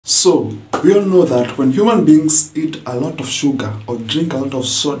So, we all know that when human beings eat a lot of sugar or drink a lot of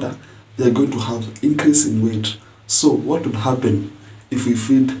soda, they are going to have increase in weight. So, what would happen if we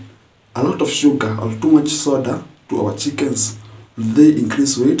feed a lot of sugar or too much soda to our chickens? Will they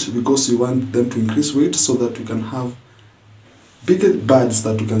increase weight? Because we want them to increase weight so that we can have bigger birds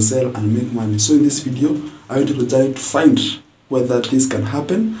that we can sell and make money. So in this video, I want to try to find whether this can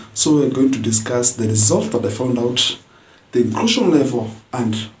happen. So we're going to discuss the results that I found out, the inclusion level,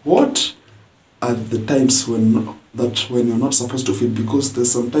 and what are the times when you're not supposed to feed, because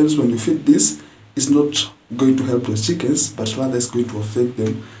there's sometimes when you feed this, it's not going to help your chickens, but rather it's going to affect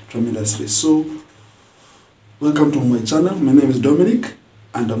them tremendously. So welcome to my channel. My name is Dominic,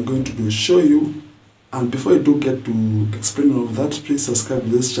 and I'm going to show you. And before I do get to explain all of that, please subscribe to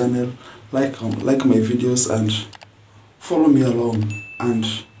this channel, like my videos, and follow me along, and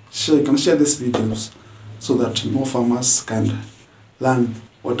you can share these videos so that more farmers can learn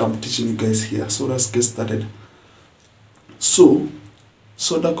what I'm teaching you guys here. So let's get started. So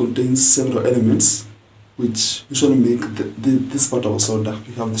soda contains several elements which usually make this part of a soda.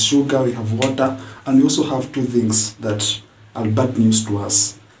 We have the sugar, we have water, and we also have two things that are bad news to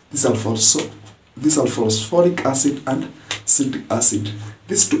us. These are phosphoric acid and citric acid.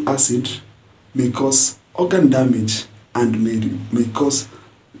 These two acids may cause organ damage and may cause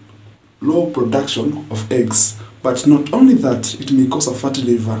low production of eggs. But not only that, it may cause a fatty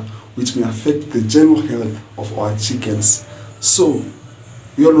liver, which may affect the general health of our chickens. So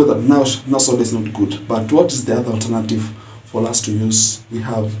we all know that now soda is not good. But what is the other alternative for us to use? We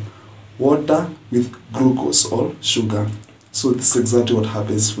have water with glucose or sugar. So this is exactly what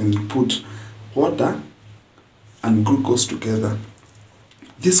happens when you put water and glucose together.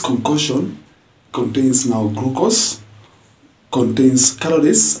 This concoction contains now glucose, contains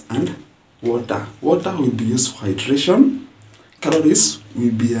calories and water. Water will be used for hydration. Calories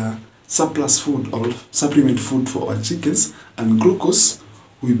will be a surplus food or supplement food for our chickens, and glucose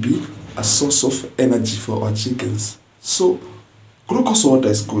will be a source of energy for our chickens. So glucose water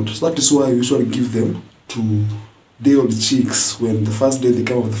is good. So that is why we usually give them to day-old chicks. When the first day they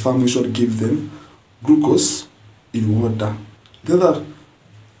come off the farm, we should give them glucose in water. The other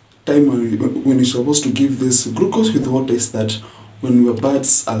time when you're supposed to give this glucose with water is that when your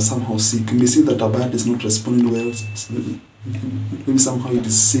birds are somehow sick. You may see that a bird is not responding well, maybe somehow it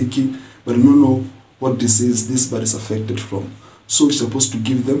is sicky, but you don't know what disease this bird is affected from. So you're supposed to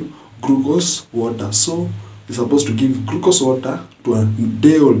give them glucose water. So you're supposed to give glucose water to a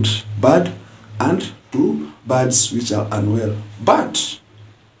day-old bird and to birds which are unwell. But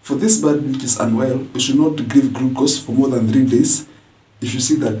for this bird which is unwell, you should not give glucose for more than 3 days if you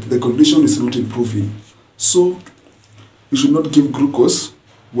see that the condition is not improving. So you should not give glucose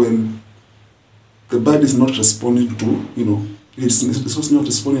when the bird is not responding to, it's not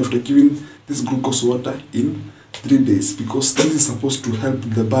responding after giving this glucose water in 3 days, because this is supposed to help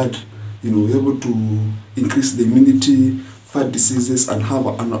the bird, able to increase the immunity, fight diseases, and have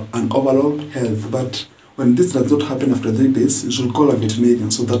an overall health. But when this does not happen after 3 days, you should call a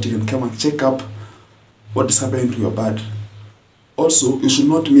veterinarian so that you can come and check up what is happening to your bird. Also, you should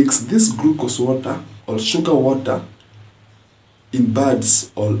not mix this glucose water or sugar water in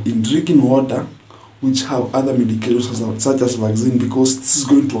birds or in drinking water which have other medications such as vaccine, because this is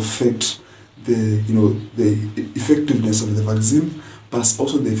going to affect the effectiveness of the vaccine, but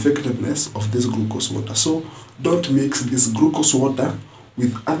also the effectiveness of this glucose water. So don't mix this glucose water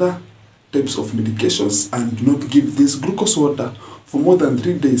with other types of medications, and do not give this glucose water for more than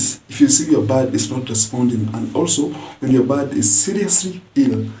 3 days if you see your bird is not responding, and also when your bird is seriously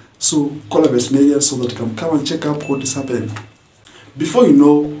ill. So call a veterinarian so that you can come and check up what is happening. Before you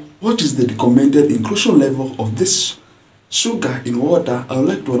know what is the recommended inclusion level of this sugar in water, I would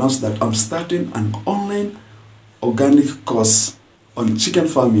like to announce that I'm starting an online organic course on chicken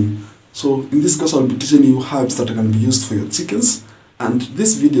farming. So in this course, I'll be teaching you herbs that can be used for your chickens, and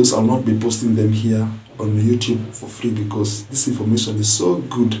these videos I'll not be posting them here on YouTube for free, because this information is so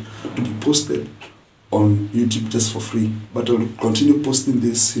good to be posted on YouTube just for free. But I'll continue posting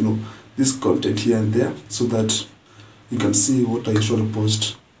this, this content here and there, so that you can see what I usually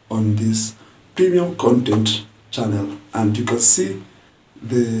post on this premium content channel, and you can see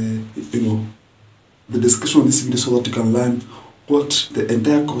the description of this video so that you can learn what the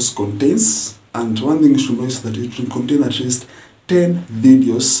entire course contains. And one thing you should know is that it will contain at least 10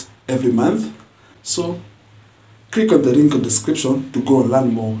 videos every month. So click on the link in the description to go and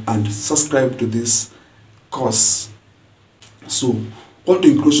learn more and subscribe to this course. So what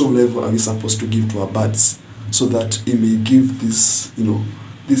inclusion level are we supposed to give to our birds so that it may give this,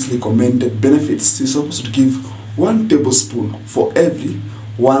 these recommended benefits? You're supposed to give 1 tablespoon for every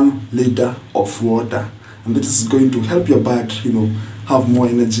 1 liter of water, and this is going to help your bird, have more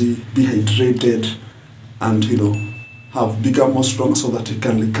energy, be hydrated, and have become more strong so that it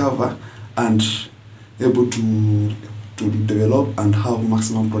can recover and able to develop and have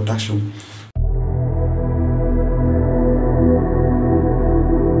maximum production.